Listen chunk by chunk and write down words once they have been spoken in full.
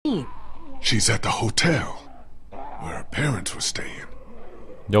She's at the hotel where her parents were staying.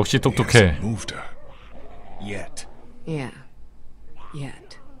 역시 똑똑해. Moved her. Yet. Yeah.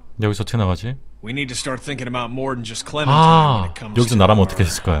 Yet. 여기서 어떻게 나가지? We need to start thinking about more than just Clementine when it comes 여기서 to 나라면 어떻게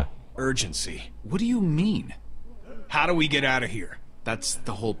했을까요? urgency. What do you mean? How do we get out of here? That's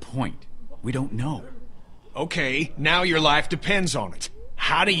the whole point. We don't know. Okay, now your life depends on it.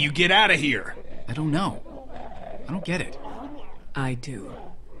 How do you get out of here? I don't know. I don't get it. I do.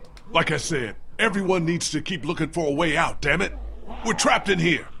 Like I said, everyone needs to keep looking for a way out, damn it. We're trapped in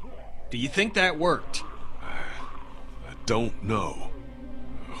here. Do you think that worked? I don't know.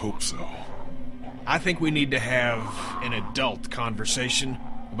 I hope so. I think we need to have an adult conversation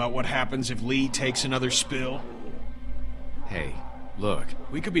about what happens if Lee takes another spill. Hey, look.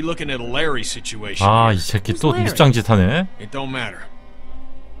 We could be looking at a Larry situation. 이 새끼 또 무쌍짓 하네. It don't matter.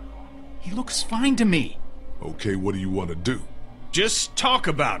 He looks fine to me. Okay, what do you want to do? Just talk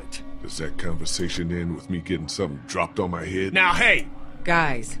about it. Does that conversation end with me getting something dropped on my head? Now, hey!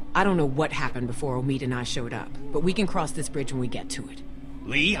 Guys, I don't know what happened before Omid and I showed up, but we can cross this bridge when we get to it.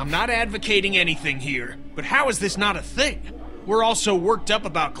 Lee, I'm not advocating anything here, but how is this not a thing? We're all so worked up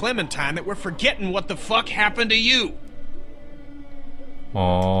about Clementine that we're forgetting what the fuck happened to you.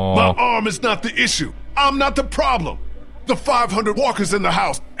 My arm is not the issue. I'm not the problem. The 500 walkers in the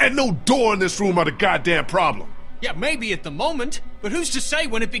house and no door in this room are the goddamn problem. Yeah, maybe at the moment, but who's to say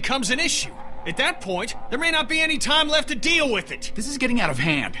when it becomes an issue? At that point, there may not be any time left to deal with it. This is getting out of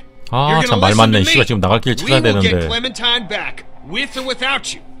hand. 참 말 맞네. 씨가 지금 나갈 길 찾아야 We will get 되는데. Clementine back, with or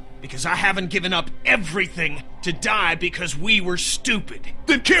without you. Because I haven't given up everything to die because we were stupid.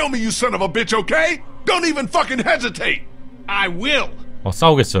 Then kill me, you son of a bitch, okay? Don't even fucking hesitate. I will.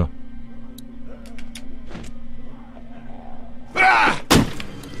 싸우겠어. Ah!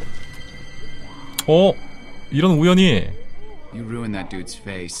 이런 우연이. You ruined that dude's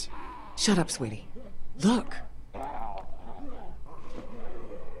face. Shut up, sweetie. Look.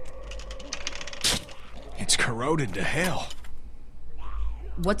 It's corroded to hell.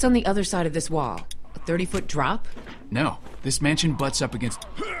 What's on the other side of this wall? A 30-foot drop? No, this mansion butts up against...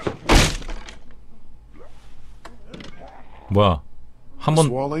 뭐야? This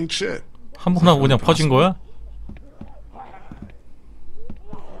wall ain't shit. 한 번 하고 그냥 퍼진 거야?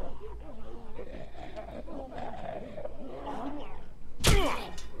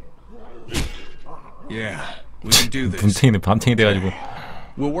 Yeah, we can do this. 분탱이네 밤탱이 돼가지고.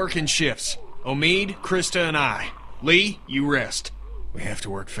 We'll work in shifts. Omid, Krista, and I. Lee, you rest. We have to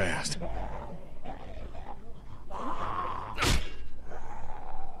work fast. I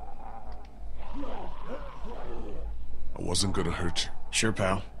wasn't gonna hurt you. Sure,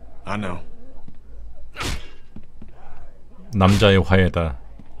 pal. I know. 남자의 화해다.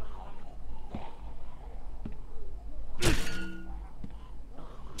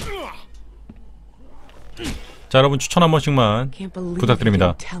 자, 여러분 추천 한 번씩만 Can't believe 부탁드립니다.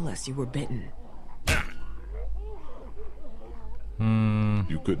 you didn't tell us you were bitten.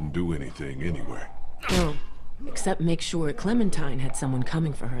 You couldn't do anything anyway. No, except make sure Clementine had someone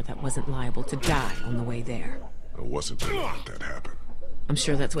coming for her that wasn't liable to die on the way there. I wasn't gonna let that happen. I'm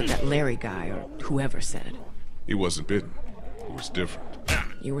sure that's what that Larry guy or whoever said. He wasn't bitten. It was different.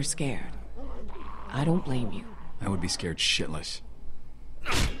 You were scared. I don't blame you. I would be scared shitless.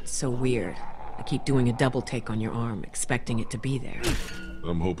 It's so weird. I keep doing a double take on your arm, expecting it to be there.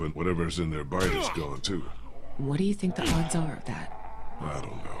 I'm hoping whatever's in their bite is gone too. What do you think the odds are of that? I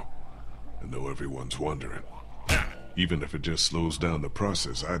don't know. I know everyone's wondering. Even if it just slows down the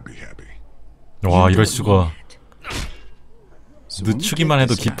process, I'd be happy. 와, 이럴 수가. 늦추기만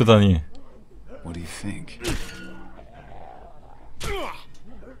해도 기쁘다니. What do you think?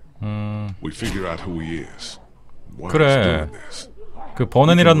 We figure out who he is. Why he's 그래. doing this. 그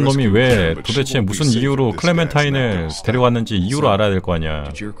버넌이라는 놈이 왜 도대체 무슨 이유로 클레멘타인을 데려왔는지 이유를 알아야 될 거 아니야.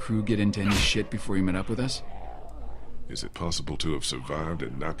 Did your crew get into any shit before you met up with us? Is it possible to have survived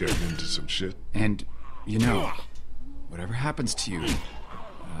and not gotten into some shit? And, you know, whatever happens to you,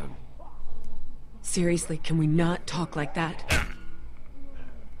 Seriously, can we not talk like that?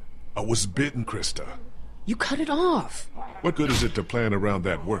 I was bitten, Krista. You cut it off. What good is it to plan around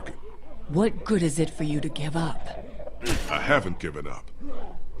that working? What good is it for you to give up? I haven't given up.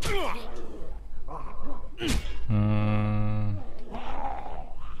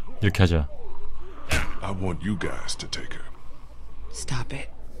 이렇게 하자. I want you guys to take her. Stop it.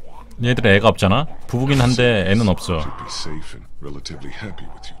 얘들 애가 없잖아? 부부긴 한데 애는 없어. Should be safe and relatively happy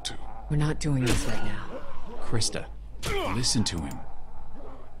with you two. We're not doing this right now. Krista, listen to him.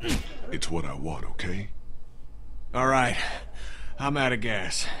 It's what I want, okay? All right. I'm out of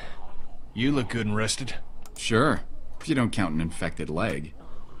gas. You look good and rested. Sure, if you don't count an infected leg.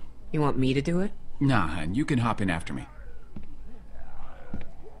 You want me to do it? Nah, hun, you can hop in after me.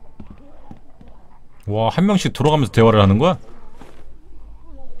 와, 한 명씩 돌아가면서 대화를 하는 거야?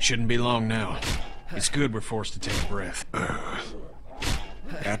 Shouldn't be long now. It's good we're forced to take a breath.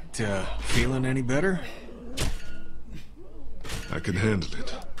 Feeling any better? I can handle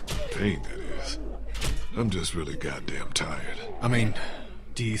it. Pain, that is. I'm just really goddamn tired. I mean,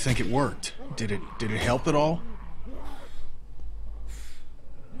 do you think it worked? Did it help at all?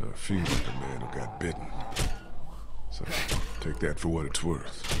 I feel like a man who got bitten. So, take that for what it's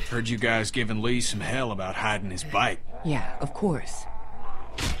worth. Heard you guys giving Lee some hell about hiding his bite. Yeah, of course.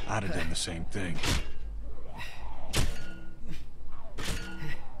 I'd have done the same thing.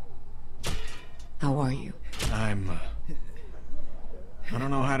 How are you? I don't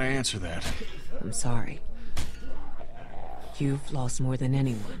know how to answer that. I'm sorry. You've lost more than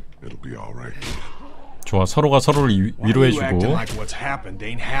anyone. It'll be all right. 좋아, 서로가 서로를 Why are you acting 위로해주고. like what's happened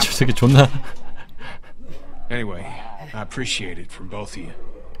ain't 저 happened? 새끼 존나 Anyway, I appreciate it from both of you.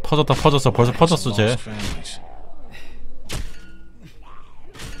 퍼졌다 퍼졌어. 벌써 퍼졌어 쟤. Lost families.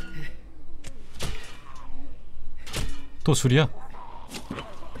 또 술이야?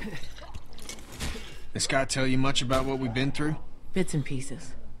 This guy tell you much about what we've been through? Bits and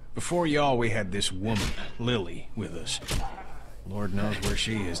pieces. Before y'all, we had this woman, Lily, with us. Lord knows where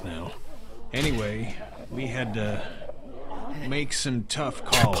she is now. Anyway, we had to make some tough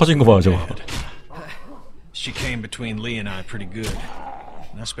calls. 퍼진 거 봐, with 저거. Dad. She came between Lee and I pretty good.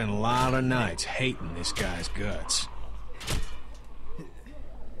 And I spent a lot of nights hating this guy's guts.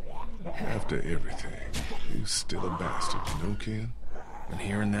 After everything, you still a bastard, you know, Ken? Been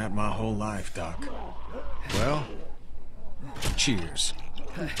hearing that my whole life, Doc. Well, cheers.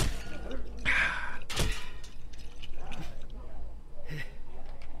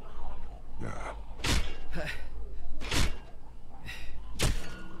 Nah.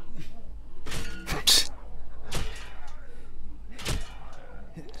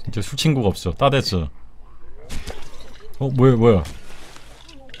 이제 술 친구가 없어. 따댔어. 뭐야.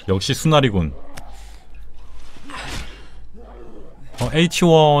 역시 수날이군.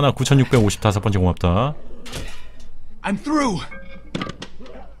 H1나 9655번째 고맙다. I'm through!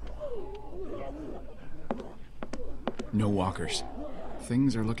 No walkers.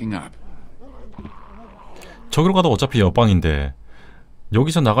 Things are looking up. 저기로 가도 어차피 옆방인데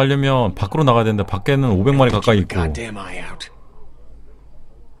여기서 나가려면 밖으로 나가야 되는데 밖에는 500마리 가까이 있고 Goddamn eye out.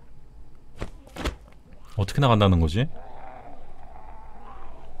 어떻게 나간다는 거지?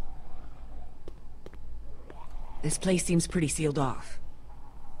 This place seems pretty sealed off.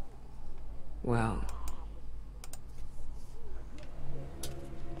 Well,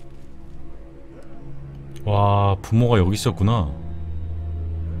 와, 부모가 여기 있었구나.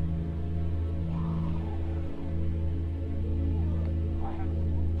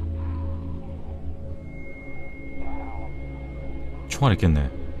 총알 있겠네.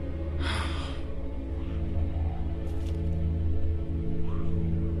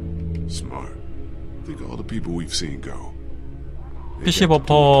 Smart. Think of all the people we've seen go. PC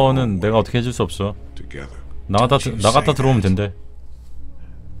버퍼는 내가 어떻게 해줄 수 없어. Together. 나갔다 들어오면 된대.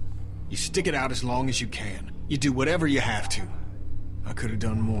 You stick it out as long as you can. You do whatever you have to. I could have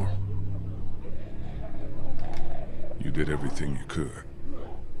done more. You did everything you could.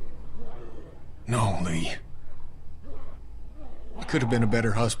 No, Lee. I could have been a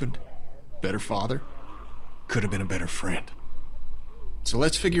better husband, better father, could have been a better friend. So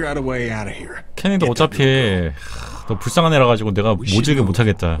let's figure out a way out of here. 케니도 어차피 너 불쌍한 애라 가지고 내가 모질게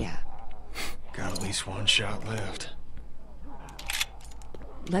못하겠다. yeah. Got at least one shot left.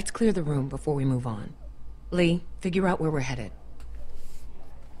 Let's clear the room before we move on. Lee, figure out where we're headed.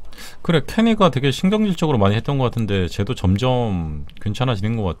 그래, 케니가 되게 신경질적으로 많이 했던 것 같은데 쟤도 점점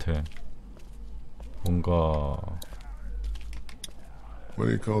괜찮아지는 것 같아. 뭔가 What do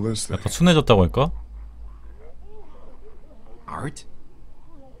you call this thing? 약간 순해졌다고 할까? Art?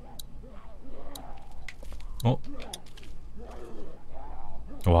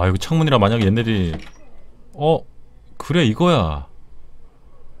 와, 이거 창문이라 만약에 얘네들이 그래 이거야.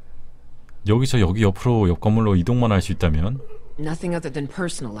 여기서 여기 옆으로 옆 건물로 이동만 할 수 있다면 Nothing other than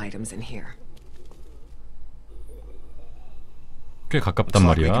personal items in here. 꽤 가깝단 Looks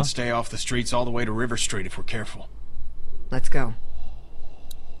like we 말이야. can stay off the streets all the way to River Street if we're careful. Let's go.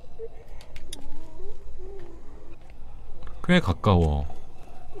 꽤 가까워.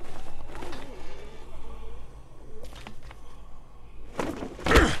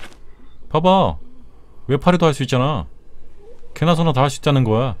 봐봐. 외파리도 할 수 있잖아. 개나 소나 다 할 수 있다는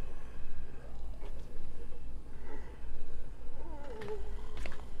거야.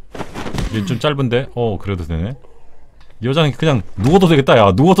 얘 좀 짧은데? 그래도 되네. 이 여장이 그냥 누워도 되겠다.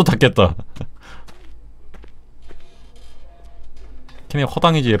 야, 누워도 닿겠다. 걔네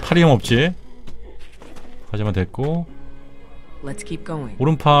허당이지. 팔이 힘 없지. 하지만 됐고. Let's keep going.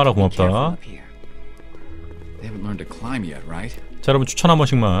 오른파라 고맙다. They haven't learned to climb yet, right? 자, 여러분 추천 한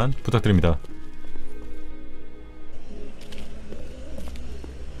번씩만 부탁드립니다.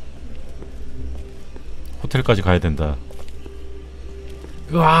 호텔까지 가야 된다.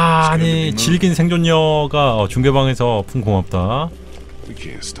 으아, 아니 질긴 생존녀가 중계방에서 품 고맙다. We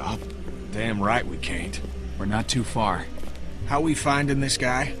can't stop. Damn right we can't. We're not too far. How we finding this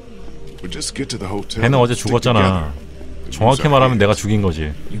guy? We'll just get to the hotel. 걔는 어제 stick together. 죽었잖아. 정확히 말하면 내가 죽인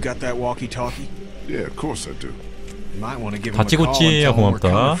거지. You got that walkie-talkie? Yeah, of course I do. You might want to give 다 him a call and 찍었지? tell him we're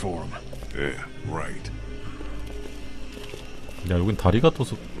고맙다. coming for him. Yeah, right. 야, 여긴 다리가 또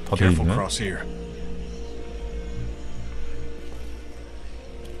다 돼 Careful 있네. cross here.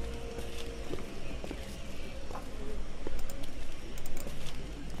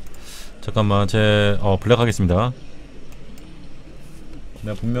 잠깐만, 제 블랙 하겠습니다.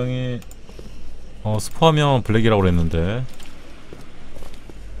 내가 분명히 스포하면 블랙이라고 그랬는데.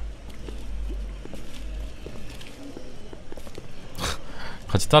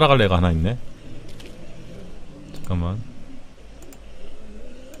 같이 따라갈 애가 하나 있네. 잠깐만.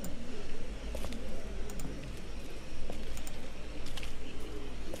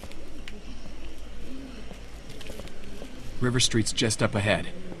 River Street's just up ahead.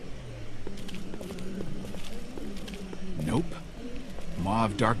 Nope. Maw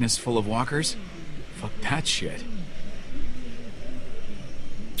of darkness full of walkers? Fuck that shit.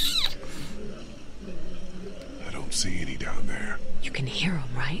 I don't see any down there. You can hear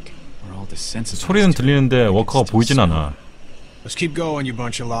him, right? We're all desensitized. 소리는 들리는데 워커가 보이진 않아. Let's keep going, you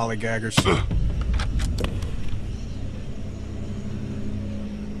bunch of lollygaggers.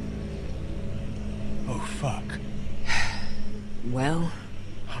 Oh, fuck. Well,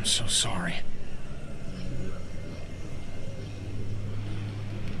 I'm so sorry.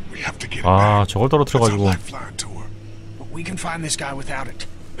 We have to get it 아, back. 저걸 떨어뜨려가지고 That's our lifeline to her. But we can find this guy without it.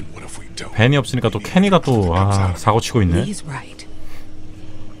 And what if we don't? 벤이 없으니까 또 케니가 또 사고 치고 있네. he's right.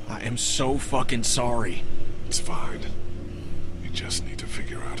 I am so fucking sorry. It's fine. We just need to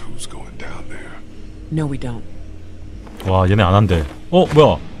figure out who's going down there. No, we don't. 와, 얘네 안 한대.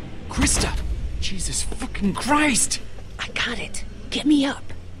 뭐야? Krista! Jesus fucking Christ! I got it. Get me up.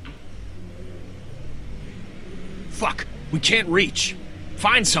 Fuck. We can't reach.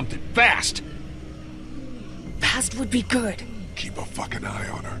 Find something. Fast. Fast would be good. Keep a fucking eye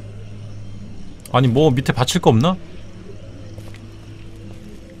on her. 아니 뭐 밑에 받칠 거 없나?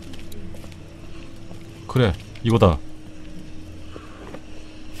 그래, 이거다.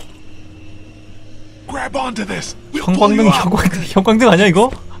 Grab onto this. We'll pull 형광등, you up. 형광등 아니야 이거?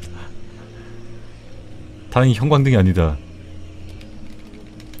 다행히 형광등이 아니다.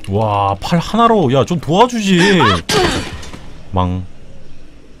 와, 팔 하나로, 야, 좀 도와주지. 망.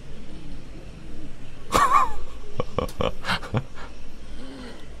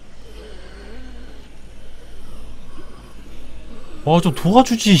 와, 좀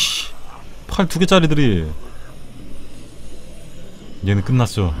도와주지. 팔 2개짜리들이. 얘는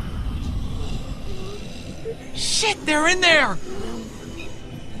끝났어. Shit, they're in there!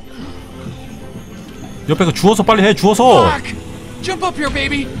 옆에 거 주워서 빨리 해. 주워서. Fuck! Jump up here,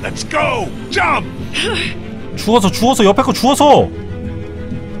 baby! Let's go. Jump. 주워서 옆에 거 주워서.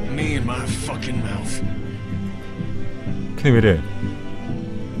 Me and my fucking mouth. 걔네 왜래?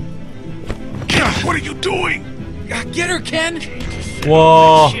 God, what are you doing? Get her, Ken!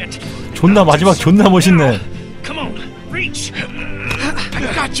 와, Shit. 존나 마지막 존나 멋있네. Come on. Reach.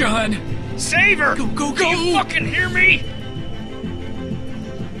 I got you, hun! Save her. Go, go, go! Do you fucking hear me?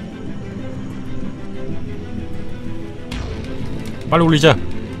 빨리 올리자.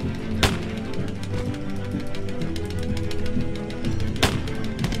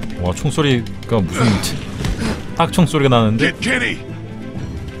 와, 총소리가 무슨 딱 총소리가 나는데? Get Kenny.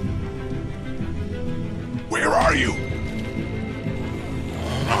 Where are you?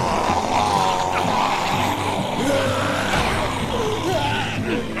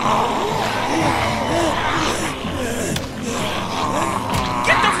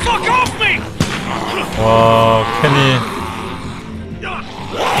 Get the fuck off me! 와, 케니.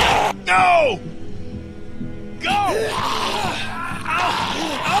 No. Go!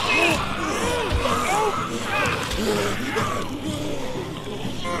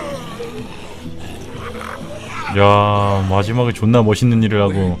 야, 마지막에 존나 멋있는 일을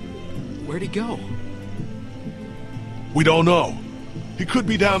하고. Where'd he go? We don't know. He could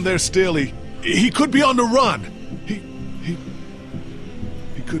be down there still. He could be on the run. He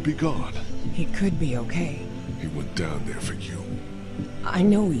could be gone. He could be okay. He went down there for you. I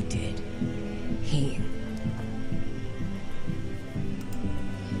know he did. He...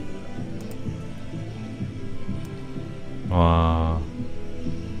 와.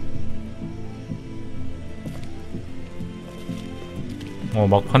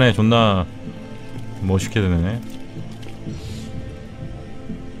 막판에 존나 멋있게 되네.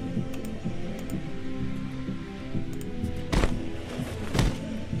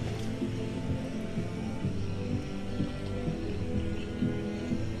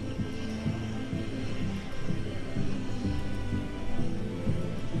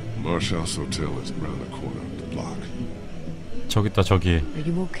 Marshall's hotel is around the corner of the block. 저기 있다 저기. Are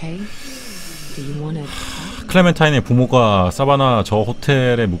you okay? Do you want to... 클레멘타인의 부모가 사바나 저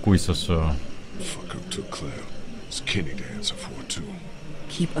호텔에 묵고 있었어. Fuck up to Clem. It's Kenny to answer for too.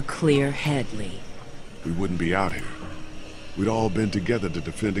 Keep a clear head, Lee. We wouldn't be out here. We'd all been together to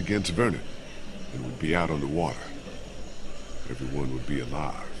defend against Vernon. And we'd be out on the water. Everyone would be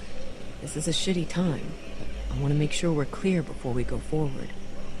alive. This is a shitty time. I want to make sure we're clear before we go forward.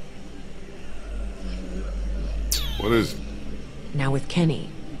 What is it? Now with Kenny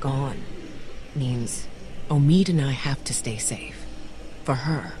gone, means Omid and I have to stay safe. For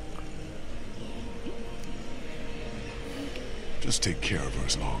her. Just take care of her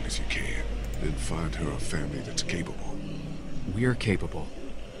as long as you can. Then find her a family that's capable. We're capable.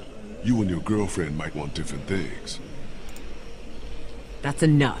 You and your girlfriend might want different things. That's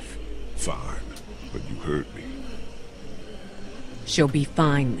enough. Fine, but you heard me. She'll be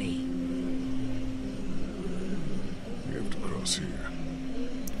fine, Lee. We have to cross here.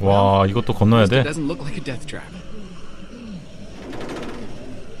 와, 이것도 건너야 돼? It doesn't look like a death trap.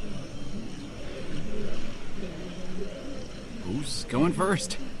 Who's going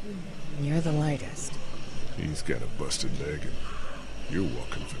first? You're the lightest. He's got a busted leg and you're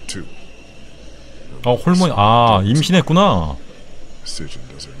walking for two. 홀모니, 임신했구나. Decision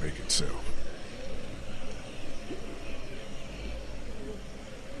doesn't make itself.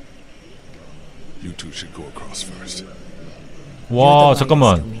 You two should go across first. 와,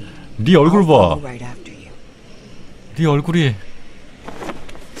 잠깐만. 네 얼굴 봐. Right after you. 네 얼굴이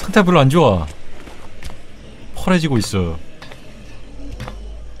상태 별로 안 좋아. 펄해지고 있어.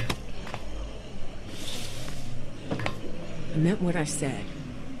 I meant what I said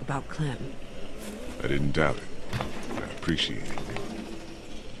about Clem. I didn't doubt it. I appreciate it.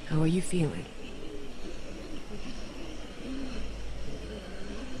 How are you feeling?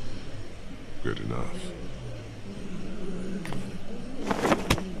 Good enough.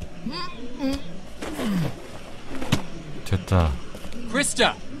 됐다.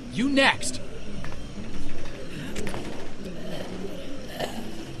 Krista, you next.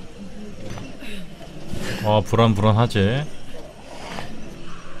 불안하지.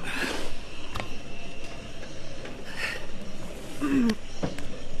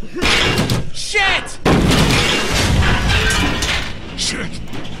 Shit! Shit!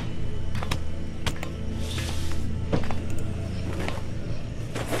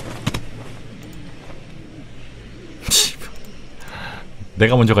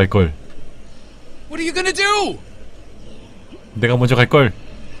 내가 먼저 갈 걸. What are you gonna do? 내가 먼저 갈 걸.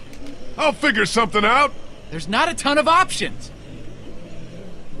 I'll figure something out. There's not a ton of options.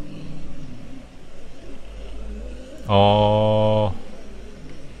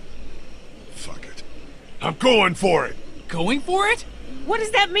 Fuck it. I'm going for it. Going for it? What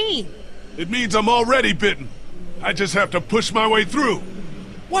does that mean? It means I'm already bitten. I just have to push my way through.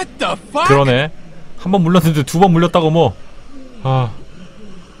 What the fuck? 그러네. 한 번 물렸는데 두 번 물렸다고 뭐.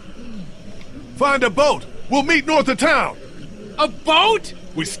 Find a boat. We'll meet north of town. A boat?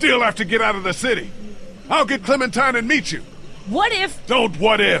 We still have to get out of the city. I'll get Clementine and meet you. What if... Don't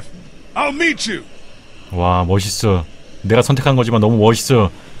what if. I'll meet you. 와, 멋있어. 내가 선택한 거지만 너무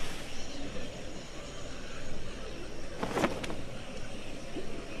멋있어.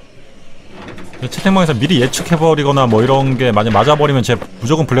 채팅방에서 미리 예측해버리거나 뭐 이런 게 만약 맞아버리면 제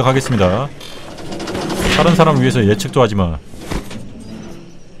무조건 블랙하겠습니다. 다른 사람을 위해서 예측도 하지마.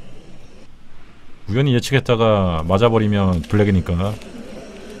 우연히 예측했다가 맞아버리면 블랙이니까.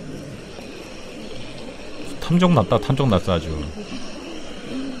 탐정 났다 아주.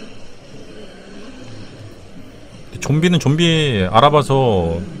 좀비는 좀비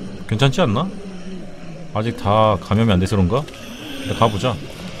알아봐서 괜찮지 않나? 아직 다 감염이 안 돼서 그런가? 일단 가보자.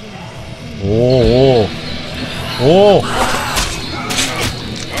 오.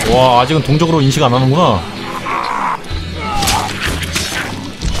 와, 아직은 동적으로 인식 안 하는구나.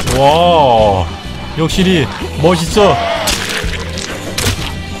 와, 역시 멋있어.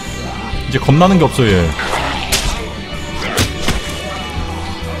 이제 겁나는 게 없어 얘.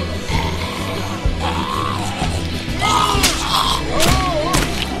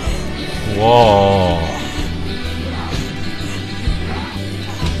 와.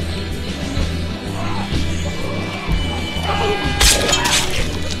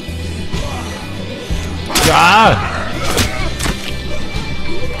 야!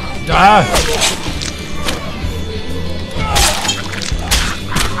 야!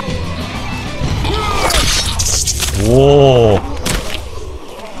 오.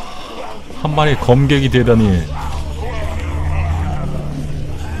 한 마리 검객이 되다니.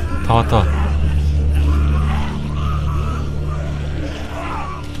 다 왔다.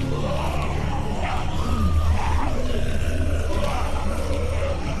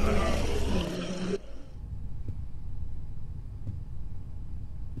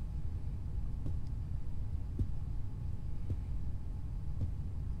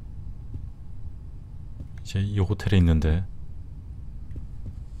 이제 이 호텔에 있는데.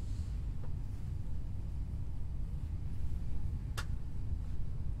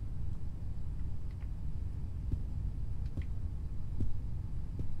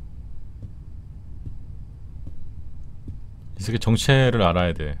 이 새끼 정체를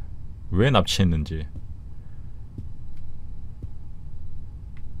알아야 돼. 왜 납치했는지.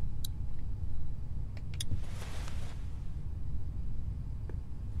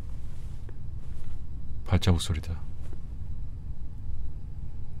 발자국 소리다.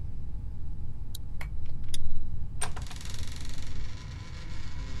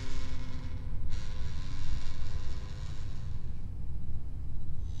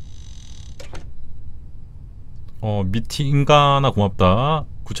 미티 인간아 고맙다.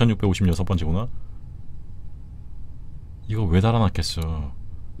 9656번째구나. 이거 왜 달아놨겠어.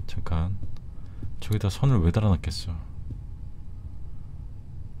 잠깐. 저기다 선을 왜 달아놨겠어.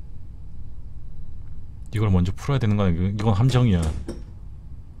 이걸 먼저 풀어야 되는 거 아니야? 이건 함정이야.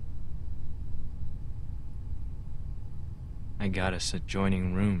 I got us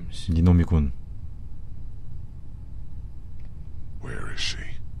adjoining rooms. 니놈이군. Where is she?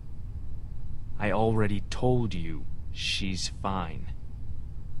 I already told you she's fine.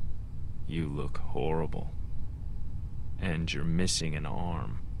 You look horrible. And you're missing an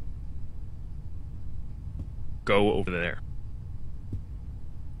arm. Go over there.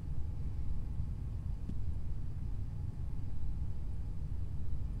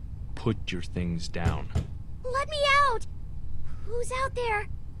 Put your things down. Let me out! Who's out there?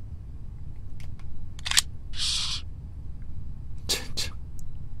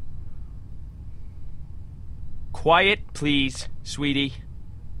 Quiet, please, sweetie.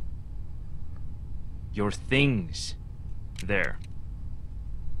 Your things. There.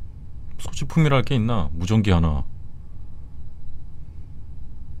 소지품이랄 게 있나? 무전기 하나.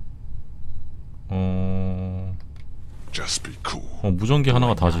 Just be cool. 무전기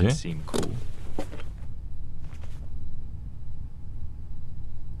하나가 다지. Not seem cool.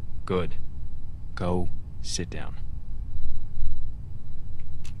 Good. Go sit down.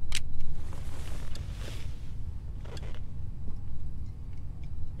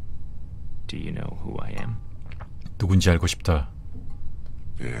 Do you know who I am? 누군지 알고 싶다.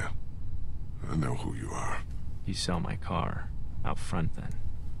 Yeah, I know who you are. You saw my car out front then.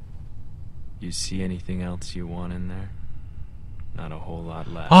 You see anything else you want in there? Not a whole lot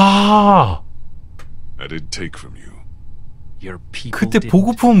left. 아! I didn't take from you. Your people 그때 didn't.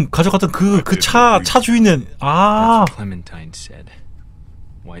 보급품 가져갔던 그 차 주인은 That's 아! what Clementine said.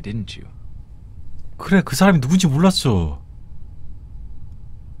 Why didn't you? 그래, 그 사람이 누군지 몰랐어.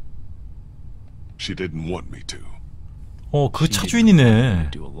 She didn't want me to. 그 She 차 didn't 주인이네.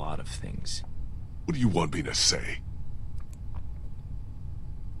 do a lot of things. What do you want me to say?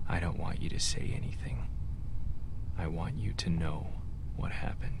 I don't want you to say anything. I want you to know what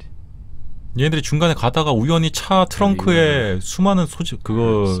happened. 얘네들이 중간에 가다가 우연히 차 트렁크에 수많은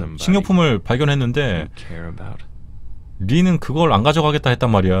식료품을 발견했는데 You care about? 리는 그걸 안 가져가겠다 했단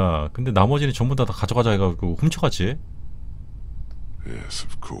말이야. 근데 나머지는 전부 다 가져가자 해가지고 훔쳐갔지. Yes,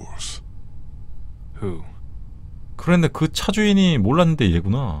 of course. Who? 그런데 그 차 주인이 몰랐는데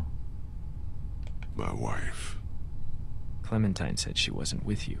얘구나. My wife. Clementine said she wasn't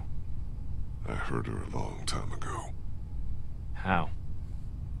with you. I heard her a long time ago. How?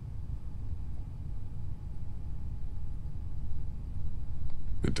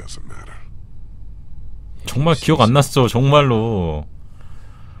 It doesn't matter. 정말 기억 안 났어. 정말로.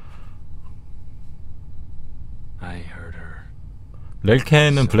 I heard her.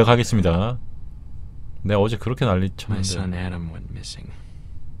 렐켄은 블랙 하겠습니다. 내가 어제 그렇게 My son 난리쳤는데. Adam went missing.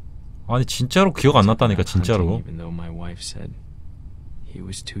 아니 진짜로 기억 안 났다니까 진짜로. Even though my wife said he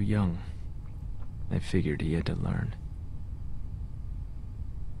was too young, I figured he had to learn.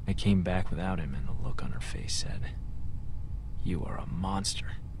 I came back without him, and the look on her face said, "You are a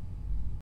monster."